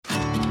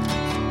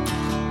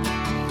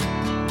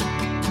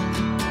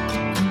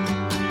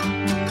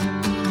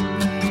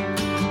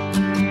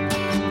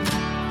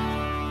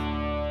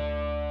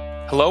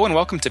Hello and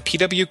welcome to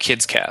PW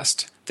Kids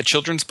Cast, the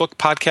children's book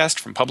podcast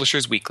from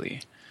Publishers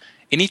Weekly.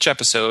 In each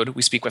episode,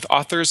 we speak with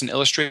authors and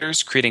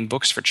illustrators creating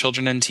books for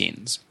children and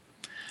teens.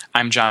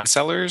 I'm John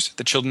Sellers,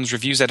 the children's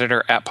reviews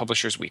editor at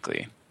Publishers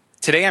Weekly.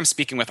 Today I'm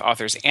speaking with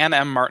authors Ann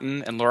M.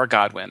 Martin and Laura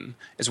Godwin,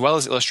 as well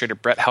as illustrator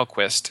Brett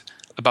Hellquist,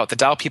 about The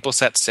Doll People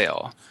Set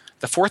Sail,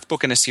 the fourth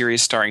book in a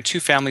series starring two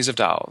families of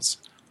dolls,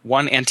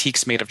 one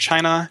antiques made of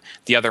china,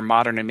 the other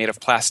modern and made of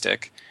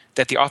plastic,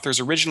 that the authors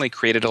originally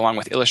created along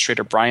with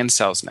illustrator Brian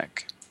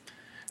Selznick.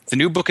 The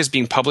new book is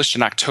being published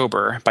in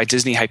October by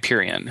Disney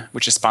Hyperion,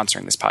 which is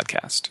sponsoring this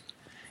podcast.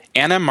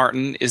 Ann M.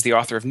 Martin is the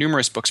author of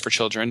numerous books for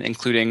children,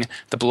 including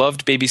the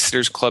beloved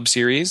Babysitters Club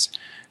series,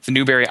 the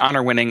Newbery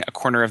Honor-winning A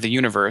Corner of the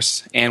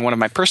Universe, and one of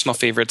my personal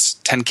favorites,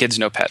 10 Kids,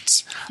 No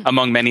Pets,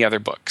 among many other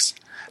books.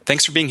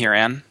 Thanks for being here,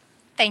 Ann.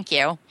 Thank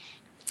you.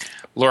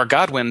 Laura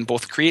Godwin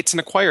both creates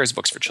and acquires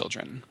books for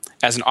children.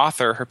 As an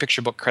author, her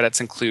picture book credits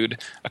include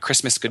A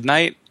Christmas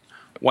Goodnight,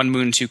 One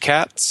Moon, Two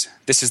Cats,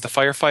 This is the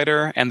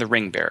Firefighter, and The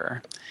Ring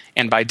Bearer.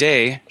 And by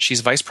day,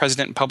 she's vice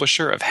president and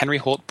publisher of Henry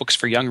Holt Books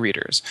for Young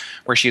Readers,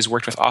 where she has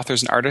worked with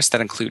authors and artists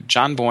that include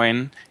John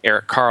Boyne,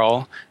 Eric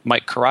Carle,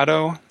 Mike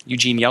Corrado,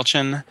 Eugene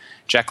Yelchin,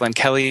 Jacqueline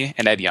Kelly,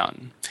 and Ed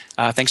Young.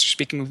 Thanks for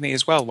speaking with me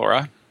as well,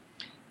 Laura.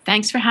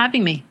 Thanks for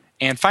having me.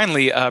 And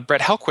finally,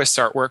 Brett Hellquist's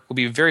artwork will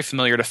be very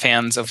familiar to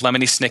fans of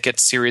Lemony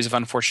Snicket's series of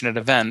unfortunate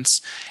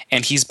events,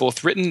 and he's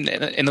both written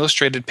and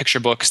illustrated picture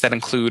books that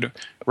include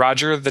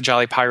Roger the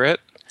Jolly Pirate,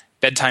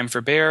 Bedtime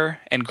for Bear,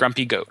 and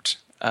Grumpy Goat.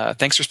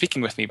 Thanks for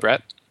speaking with me,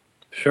 Brett.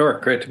 Sure,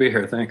 great to be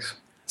here, thanks.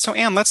 So,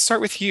 Ann, let's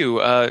start with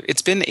you.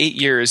 It's been 8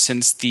 years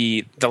since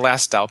the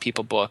last Doll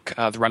People book,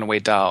 The Runaway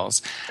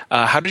Dolls.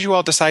 How did you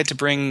all decide to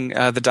bring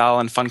the Doll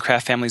and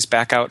Funcraft families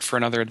back out for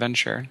another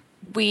adventure?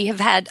 We have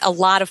had a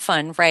lot of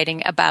fun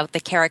writing about the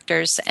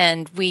characters,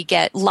 and we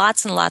get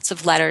lots and lots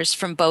of letters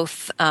from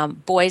both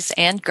boys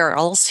and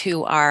girls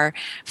who are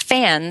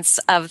fans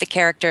of the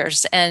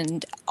characters,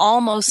 and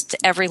almost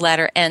every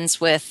letter ends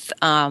with,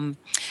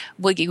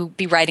 will you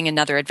be writing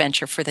another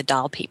adventure for the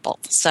Doll People?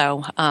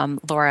 So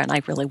Laura and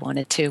I really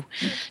wanted to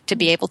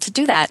be able to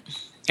do that.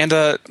 And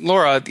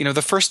Laura,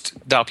 the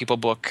first Doll People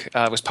book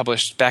was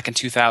published back in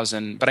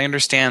 2000, but I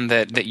understand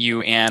that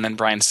you, Ann, and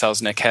Brian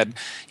Selznick had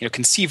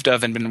conceived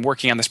of and been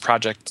working on this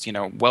project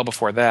well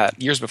before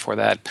that, years before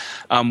that.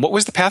 What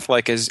was the path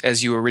like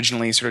as you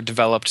originally sort of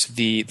developed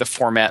the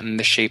format and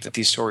the shape that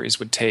these stories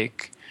would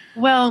take?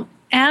 Well,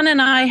 Ann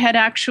and I had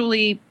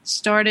actually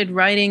started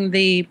writing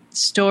the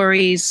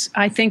stories,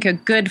 I think, a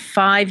good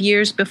 5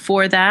 years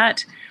before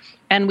that,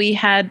 and we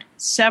had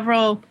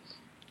several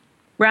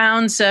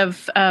rounds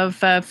of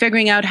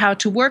figuring out how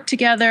to work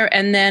together,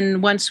 and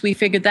then once we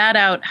figured that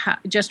out,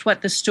 just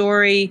what the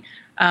story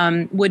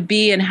would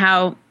be and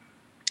how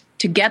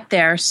to get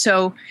there.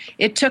 So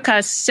it took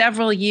us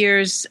several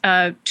years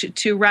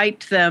to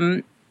write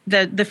them,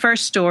 the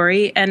first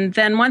story, and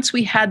then once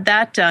we had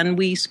that done,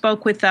 we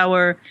spoke with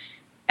our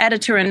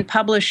editor and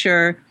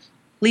publisher,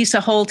 Lisa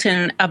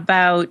Holton,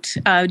 about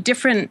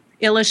different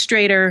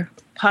illustrator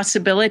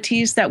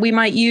possibilities that we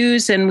might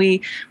use, and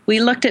we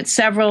looked at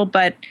several,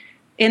 but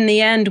in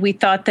the end, we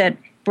thought that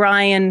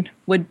Brian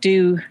would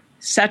do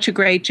such a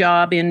great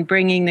job in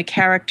bringing the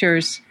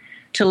characters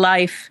to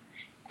life.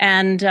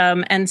 And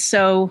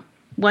so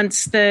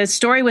once the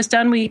story was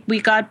done, we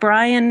got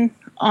Brian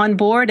on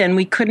board, and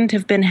we couldn't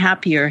have been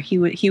happier.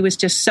 He was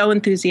just so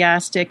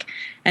enthusiastic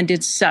and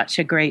did such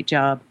a great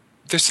job.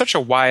 There's such a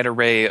wide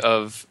array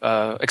of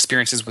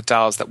experiences with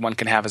dolls that one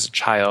can have as a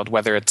child,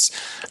 whether it's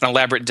an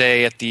elaborate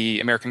day at the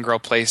American Girl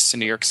Place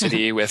in New York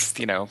City with,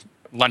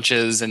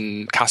 lunches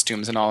and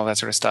costumes and all of that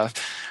sort of stuff,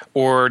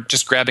 or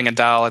just grabbing a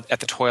doll at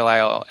the toy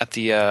aisle at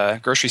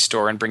the grocery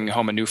store and bringing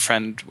home a new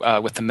friend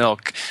with the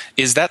milk.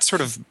 Is that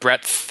sort of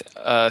breadth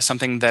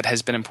something that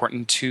has been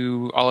important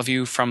to all of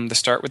you from the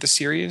start with the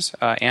series?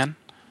 Ann?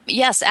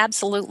 Yes,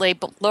 absolutely.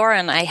 But Laura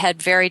and I had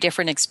very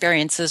different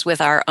experiences with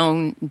our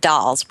own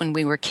dolls when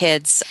we were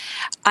kids.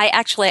 I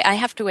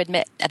have to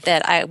admit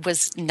that I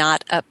was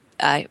not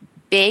a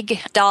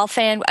big doll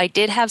fan. I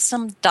did have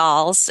some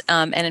dolls,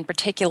 and in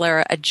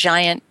particular, a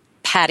giant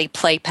Patty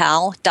Play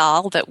Pal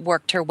doll that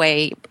worked her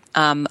way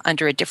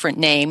under a different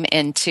name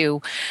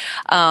into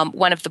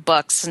one of the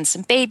books, and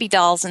some baby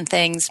dolls and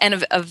things,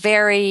 and a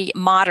very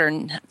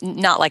modern,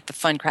 not like the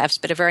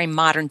Funcrafts, but a very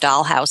modern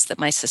dollhouse that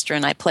my sister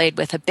and I played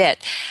with a bit.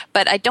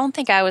 But I don't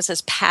think I was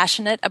as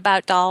passionate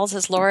about dolls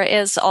as Laura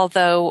is,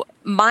 although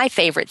my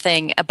favorite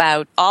thing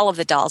about all of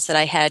the dolls that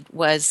I had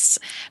was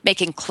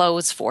making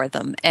clothes for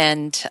them.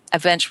 And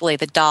eventually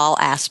the doll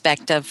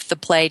aspect of the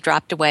play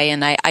dropped away,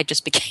 and I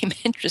just became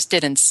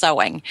interested in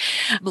sewing.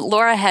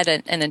 Laura had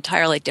an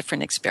entirely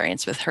different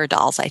experience with her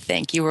dolls, I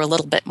think. You were a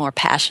little bit more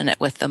passionate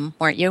with them,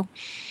 weren't you?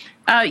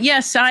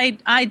 Yes,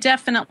 I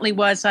definitely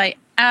was. I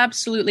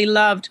absolutely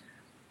loved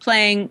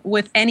playing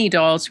with any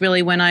dolls,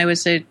 really, when I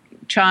was a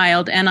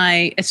child. And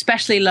I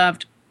especially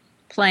loved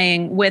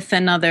playing with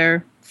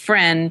another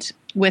friend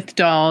with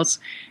dolls.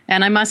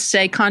 And I must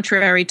say,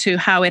 contrary to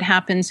how it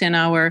happens in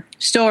our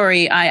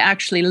story, I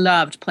actually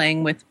loved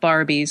playing with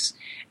Barbies.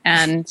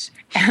 and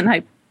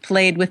I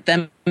played with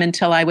them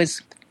until I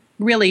was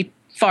really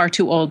far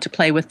too old to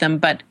play with them.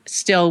 But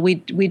still, we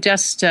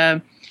just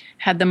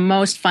had the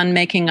most fun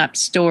making up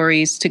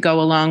stories to go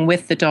along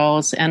with the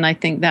dolls, and I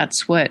think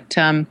that's what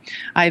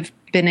I've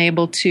been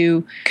able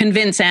to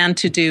convince Anne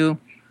to do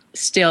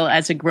still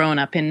as a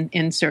grown-up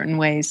in certain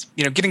ways.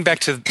 Getting back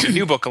to the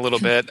new book a little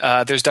bit,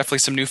 there's definitely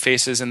some new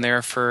faces in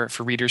there for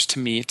readers to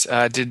meet.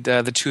 Did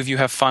the two of you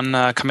have fun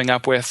coming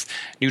up with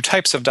new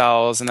types of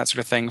dolls and that sort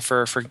of thing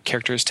for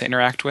characters to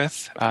interact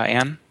with?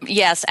 Anne?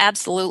 Yes,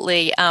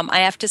 absolutely. I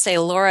have to say,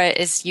 Laura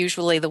is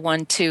usually the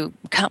one to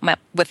come up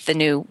with the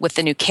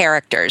new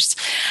characters,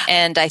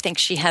 and I think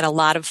she had a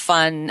lot of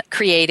fun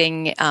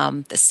creating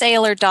the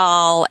sailor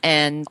doll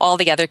and all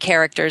the other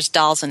characters,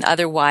 dolls and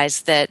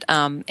otherwise, that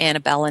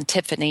Annabelle and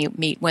Tiffany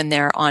meet when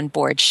they're on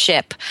board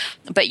ship.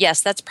 But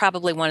yes, that's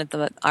probably one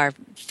of our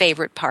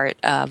favorite part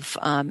of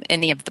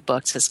any of the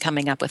books is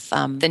coming up with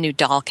the new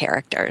doll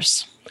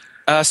characters.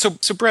 So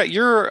Brett,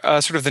 you're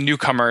sort of the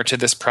newcomer to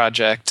this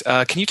project.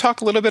 Can you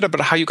talk a little bit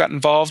about how you got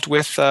involved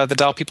with the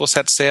Doll People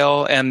Set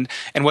Sail and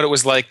what it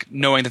was like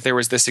knowing that there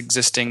was this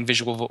existing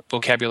visual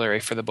vocabulary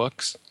for the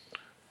books?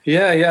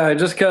 Yeah. I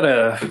just got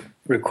a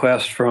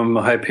request from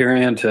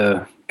Hyperion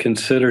to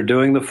consider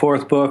doing the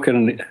fourth book,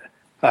 and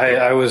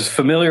I was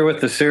familiar with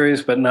the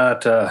series, but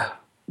not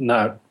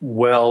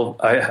well.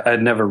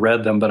 I'd never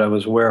read them, but I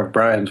was aware of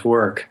Brian's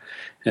work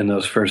in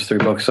those first three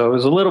books. So I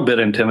was a little bit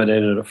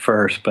intimidated at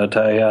first, but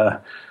I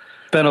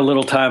spent a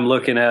little time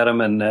looking at them,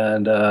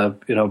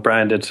 and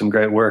Brian did some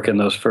great work in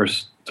those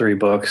first three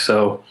books.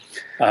 So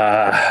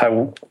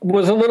I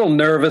was a little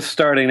nervous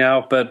starting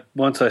out, but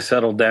once I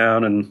settled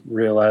down and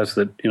realized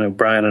that,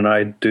 Brian and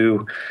I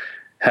do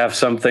have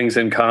some things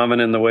in common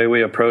in the way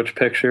we approach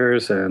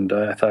pictures, and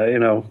I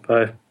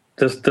thought,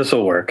 this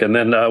will work. And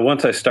then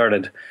once I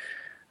started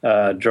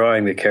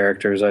drawing the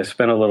characters, I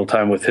spent a little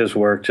time with his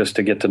work just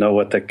to get to know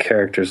what the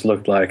characters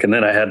looked like, and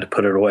then I had to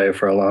put it away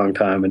for a long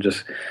time and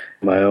just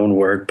my own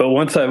work. But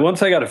once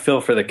I got a feel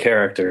for the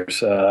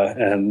characters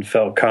and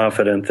felt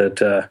confident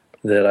that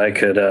I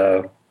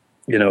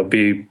could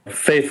be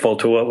faithful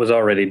to what was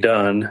already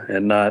done,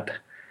 and not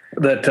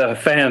that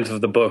fans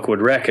of the book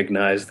would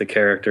recognize the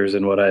characters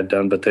and what I had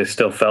done, but they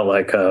still felt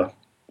like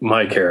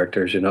my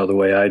characters, the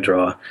way I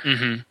draw.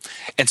 Mm-hmm.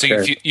 And so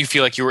you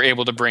feel like you were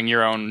able to bring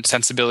your own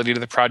sensibility to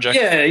the project?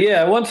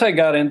 Yeah. Once I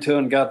got into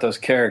and got those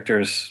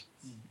characters,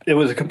 it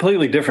was a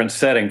completely different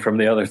setting from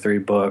the other three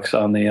books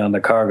on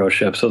the cargo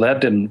ship, so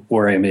that didn't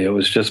worry me. It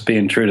was just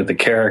being true to the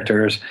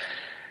characters.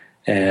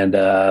 And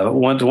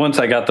once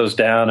I got those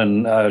down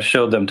and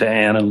showed them to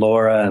Anne and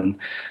Laura, and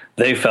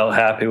they felt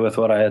happy with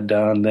what I had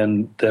done,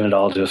 then it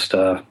all just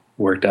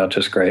worked out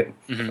just great.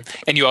 Mm-hmm.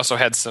 And you also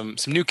had some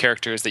new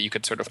characters that you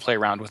could sort of play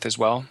around with as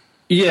well.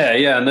 Yeah,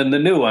 and then the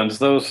new ones,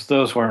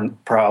 those weren't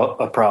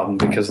a problem,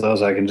 because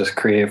those I can just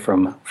create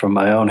from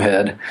my own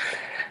head.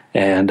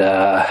 And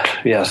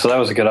so that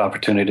was a good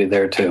opportunity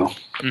there too.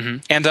 Mm-hmm.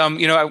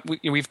 And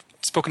we've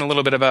spoken a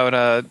little bit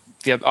about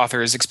the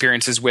author's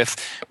experiences with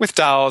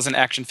dolls and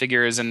action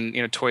figures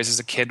and toys as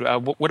a kid.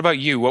 What about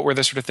you? What were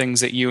the sort of things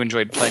that you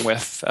enjoyed playing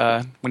with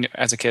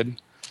as a kid?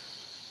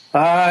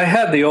 I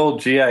had the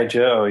old G.I.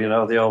 Joe,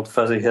 the old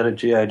fuzzy-headed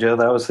G.I. Joe.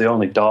 That was the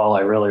only doll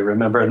I really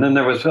remember. And then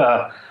there was,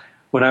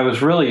 when I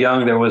was really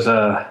young, there was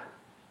a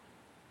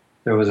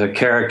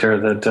character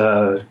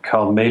that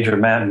called Major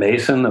Matt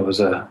Mason. That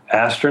was an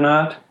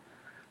astronaut.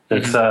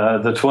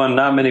 That's one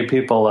not many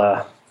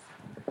people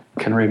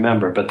can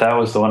remember, but that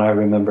was the one I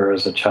remember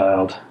as a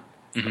child.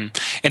 Mm-hmm.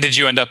 And did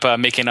you end up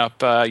making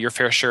up your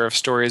fair share of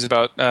stories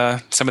about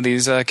some of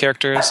these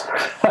characters?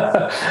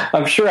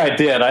 I'm sure I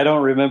did. I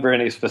don't remember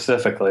any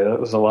specifically. It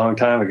was a long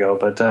time ago,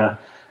 but I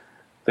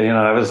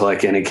was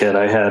like any kid.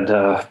 I had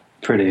a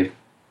pretty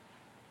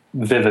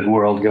vivid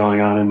world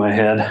going on in my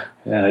head.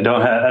 And I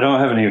don't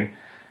have any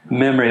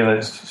memory of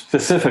it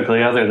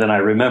specifically, other than I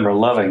remember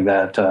loving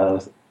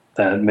that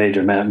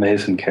Major Matt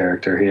Mason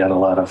character. He had a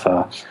lot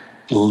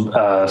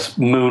of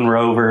moon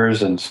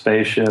rovers and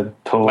spaceship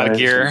toys. A lot of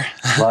gear.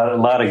 A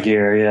lot of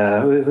gear,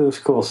 yeah. It was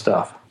cool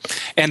stuff.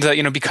 And,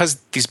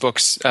 because these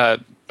books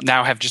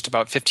now have just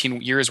about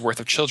 15 years worth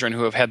of children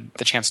who have had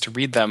the chance to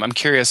read them, I'm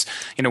curious,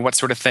 what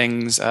sort of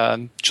things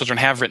children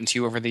have written to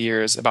you over the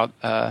years about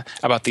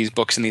these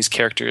books and these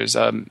characters.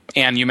 Anne,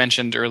 you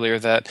mentioned earlier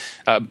that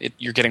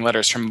you're getting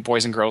letters from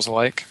boys and girls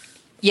alike.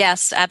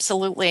 Yes,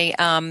 absolutely.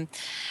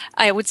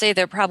 I would say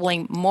there are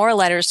probably more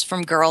letters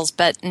from girls,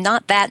 but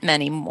not that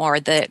many more.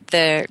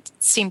 There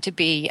seem to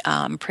be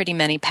pretty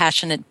many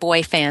passionate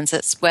boy fans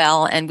as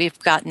well, and we've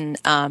gotten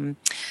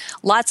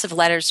lots of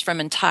letters from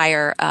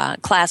entire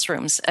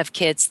classrooms of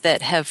kids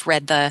that have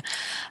read the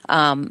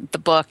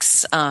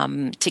books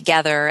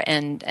together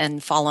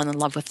and fallen in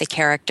love with the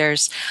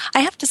characters. I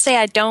have to say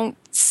I don't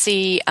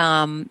see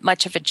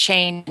much of a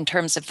change in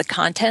terms of the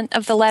content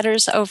of the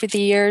letters over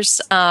the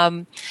years.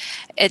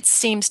 It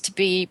seems to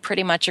be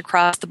pretty much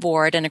across the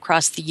board and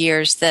across the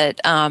years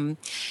that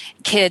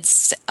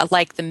kids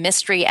like the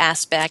mystery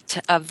aspect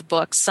of the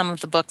books. Some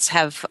of the books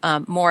have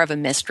more of a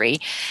mystery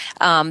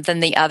than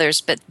the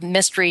others, but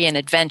mystery and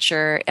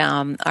adventure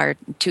are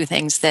two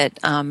things that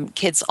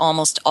kids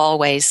almost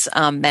always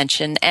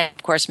mention. And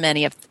of course,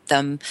 many of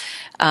them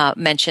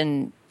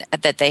mention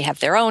that they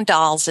have their own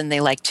dolls and they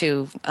like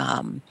to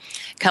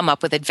come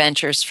up with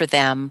adventures for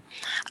them.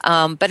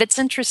 But it's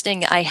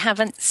interesting. I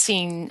haven't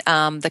seen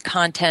the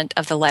content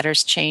of the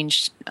letters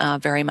change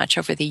very much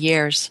over the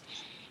years.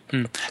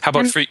 How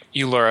about for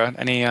you, Laura?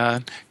 Any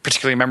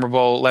particularly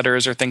memorable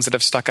letters or things that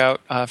have stuck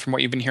out from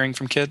what you've been hearing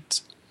from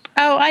kids?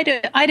 Oh,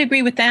 I'd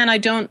agree with Dan. I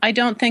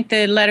don't think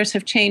the letters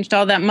have changed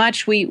all that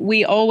much.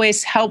 We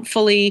always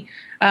helpfully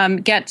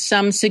get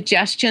some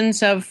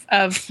suggestions of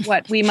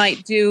what we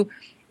might do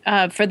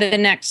for the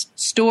next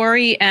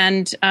story,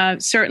 and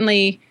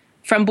certainly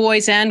from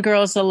boys and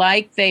girls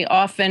alike,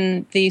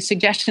 the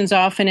suggestions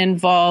often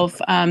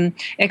involve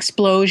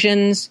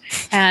explosions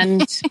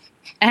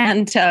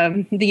and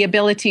the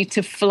ability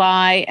to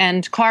fly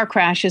and car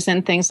crashes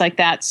and things like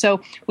that.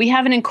 So we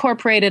haven't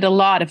incorporated a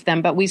lot of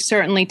them, but we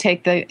certainly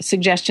take the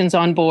suggestions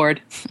on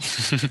board.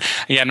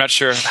 Yeah, I'm not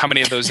sure how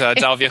many of those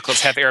doll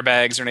vehicles have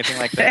airbags or anything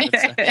like that.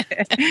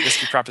 It's a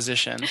risky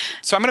proposition.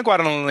 So I'm going to go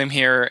out on a limb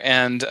here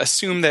and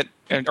assume that,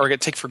 or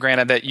take for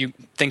granted that you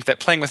think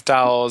that playing with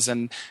dolls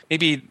and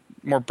maybe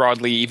more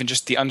broadly, even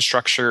just the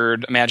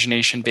unstructured,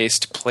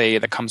 imagination-based play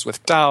that comes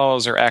with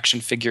dolls or action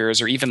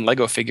figures or even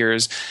Lego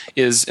figures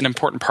is an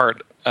important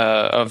part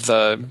of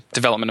the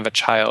development of a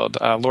child.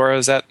 Laura,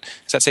 is that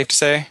safe to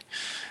say?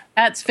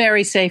 That's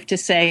very safe to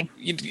say.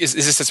 Is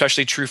this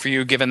especially true for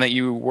you, given that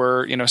you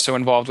were, so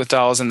involved with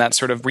dolls, and that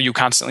sort of, were you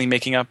constantly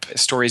making up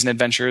stories and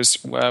adventures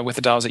with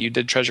the dolls that you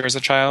did treasure as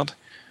a child?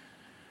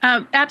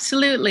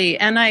 Absolutely,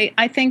 and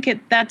I think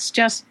that's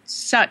just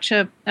such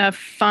a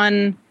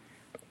fun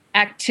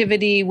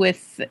activity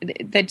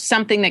that's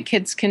something that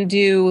kids can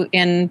do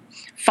in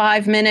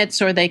 5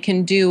 minutes, or they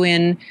can do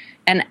in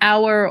an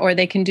hour, or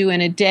they can do in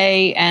a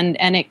day, and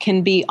it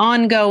can be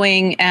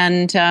ongoing.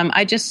 And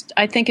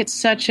I think it's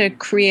such a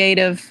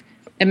creative,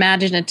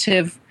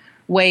 imaginative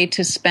way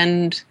to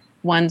spend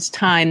one's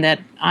time that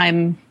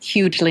I'm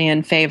hugely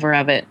in favor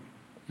of it.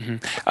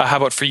 Mm-hmm. How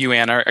about for you,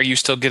 Anne? Are you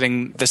still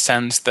getting the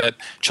sense that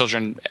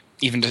children,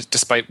 even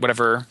despite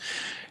whatever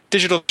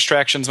digital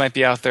distractions might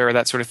be out there or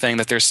that sort of thing,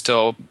 that there's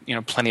still,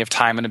 plenty of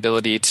time and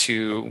ability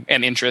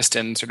and interest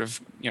in sort of,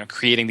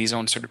 creating these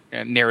own sort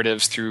of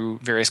narratives through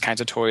various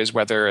kinds of toys,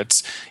 whether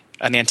it's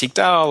an antique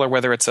doll or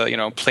whether it's a,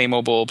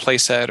 Playmobil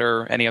playset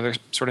or any other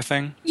sort of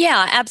thing?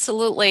 Yeah,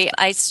 absolutely.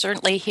 I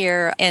certainly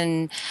hear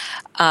in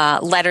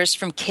letters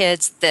from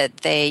kids that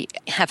they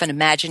have an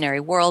imaginary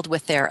world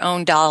with their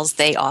own dolls.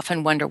 They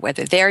often wonder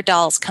whether their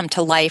dolls come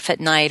to life at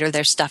night or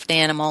their stuffed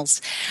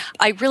animals.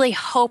 I really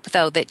hope,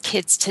 though, that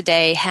kids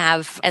today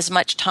have as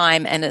much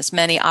time and as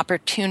many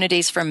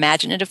opportunities for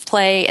imaginative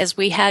play as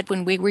we had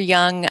when we were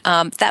young.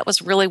 That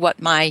was really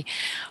what my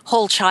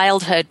whole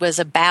childhood was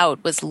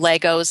about, was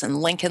Legos and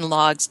Lincoln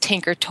Logs,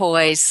 Tinker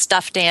Toys,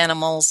 stuffed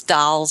animals,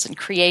 dolls, and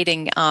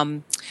creating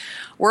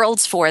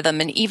worlds for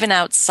them. And even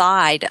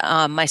outside,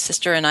 my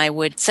sister and I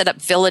would set up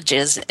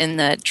villages in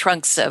the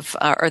trunks of,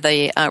 or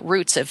the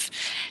roots of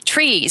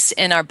trees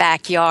in our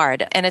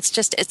backyard. And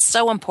it's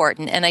so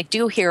important. And I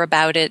do hear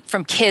about it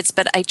from kids,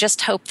 but I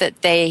just hope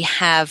that they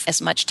have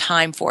as much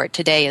time for it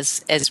today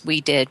as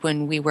we did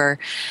when we were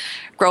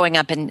growing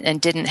up and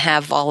didn't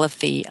have all of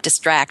the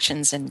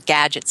distractions and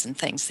gadgets and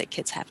things that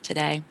kids have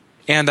today.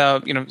 And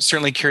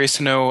certainly curious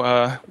to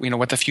know,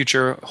 what the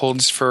future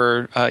holds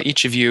for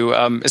each of you.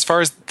 As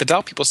far as the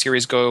Doll People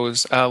series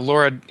goes,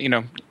 Laura,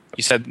 you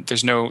said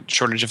there's no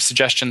shortage of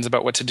suggestions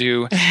about what to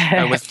do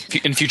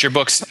in future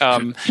books.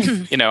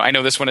 I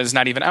know this one is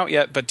not even out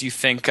yet, but do you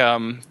think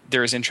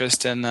there is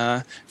interest in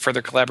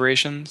further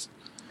collaborations?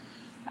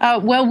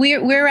 Well,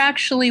 we're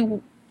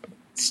actually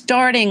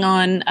starting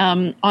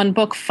on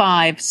book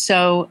 5,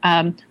 so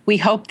we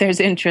hope there's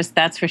interest,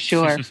 that's for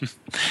sure.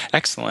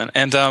 Excellent.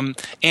 And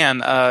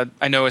Anne,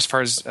 I know as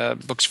far as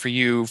books for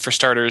you, for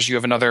starters, you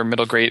have another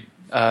middle grade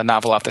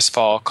novel out this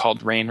fall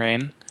called Rain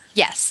Rain.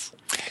 Yes.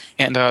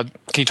 And can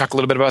you talk a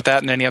little bit about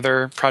that and any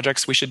other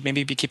projects we should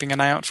maybe be keeping an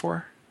eye out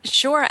for?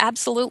 Sure,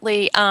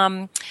 absolutely.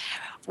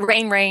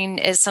 Rain Rain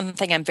is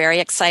something I'm very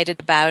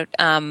excited about.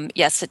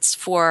 Yes, it's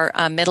for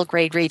middle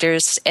grade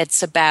readers.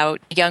 It's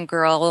about a young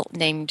girl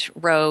named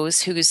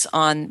Rose who's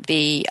on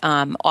the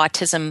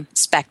autism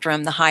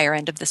spectrum, the higher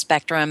end of the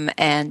spectrum,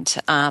 and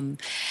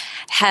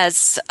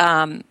has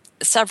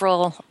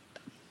several,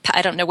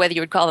 I don't know whether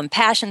you would call them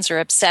passions or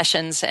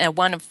obsessions,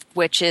 one of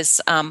which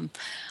is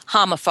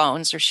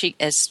homophones, or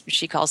as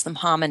she calls them,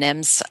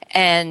 homonyms,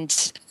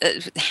 and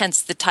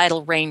hence the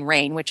title Rain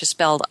Rain, which is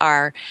spelled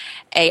RAINREIGN.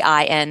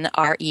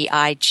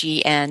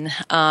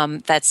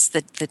 That's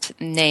the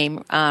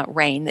name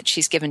Rain that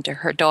she's given to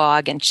her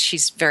dog, and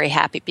she's very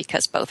happy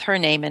because both her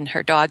name and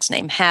her dog's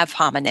name have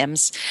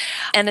homonyms.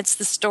 And it's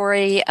the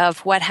story of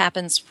what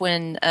happens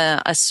when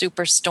a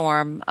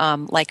superstorm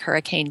like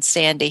Hurricane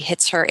Sandy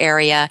hits her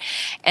area,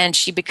 and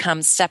she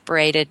becomes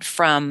separated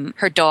from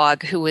her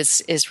dog, who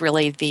is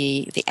really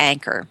the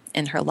anchor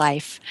in her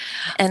life.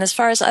 And as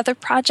far as other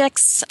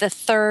projects, the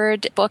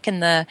third book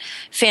in the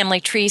Family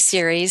Tree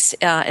series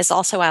is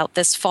also out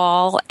this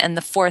fall, and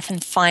the fourth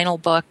and final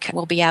book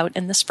will be out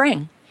in the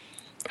spring.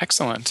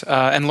 Excellent.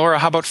 And Laura,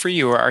 how about for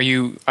you? Are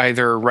you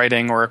either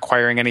writing or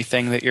acquiring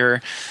anything that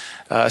you're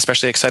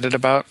especially excited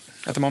about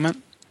at the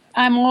moment?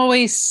 I'm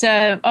always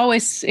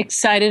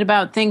excited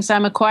about things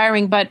I'm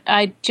acquiring, but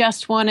I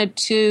just wanted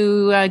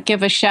to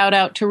give a shout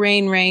out to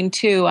Rain Rain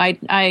too.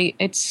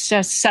 It's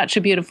just such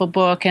a beautiful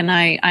book, and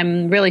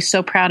I'm really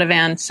so proud of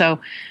Anne. So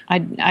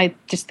I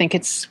just think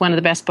it's one of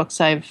the best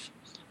books I've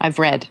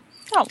read.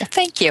 Oh, well,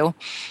 thank you.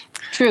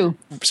 True.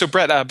 So,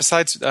 Brett,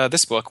 besides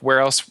this book,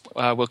 where else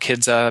will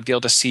kids be able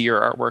to see your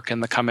artwork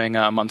in the coming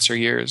months or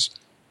years?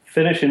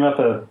 Finishing up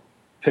a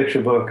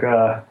picture book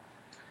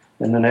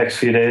in the next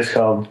few days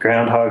called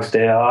Groundhog's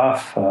Day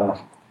Off.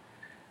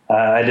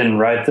 I didn't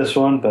write this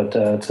one, but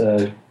it's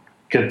a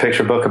good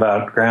picture book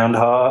about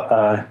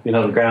groundhog.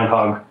 The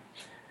groundhog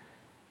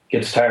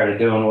gets tired of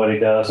doing what he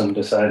does and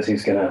decides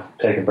he's going to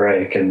take a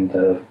break, and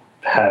the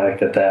havoc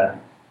that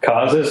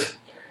causes.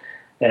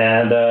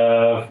 And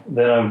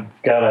then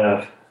I've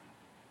got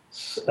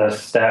a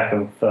stack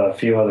of a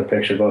few other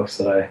picture books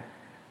that I'm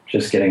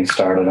just getting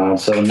started on.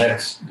 So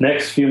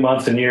next few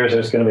months and years,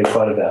 there's going to be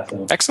quite a bit.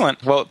 So.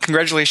 Excellent. Well,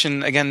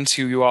 congratulations again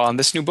to you all on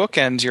this new book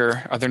and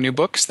your other new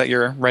books that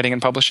you're writing and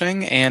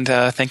publishing. And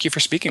thank you for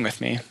speaking with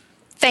me.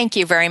 Thank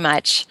you very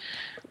much.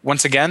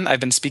 Once again, I've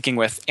been speaking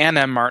with Anne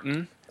M.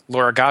 Martin,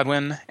 Laura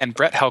Godwin, and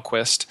Brett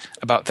Hellquist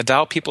about The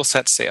Doll People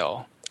Set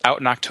Sail, out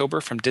in October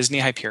from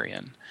Disney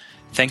Hyperion.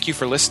 Thank you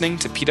for listening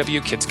to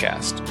PW Kids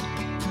Cast.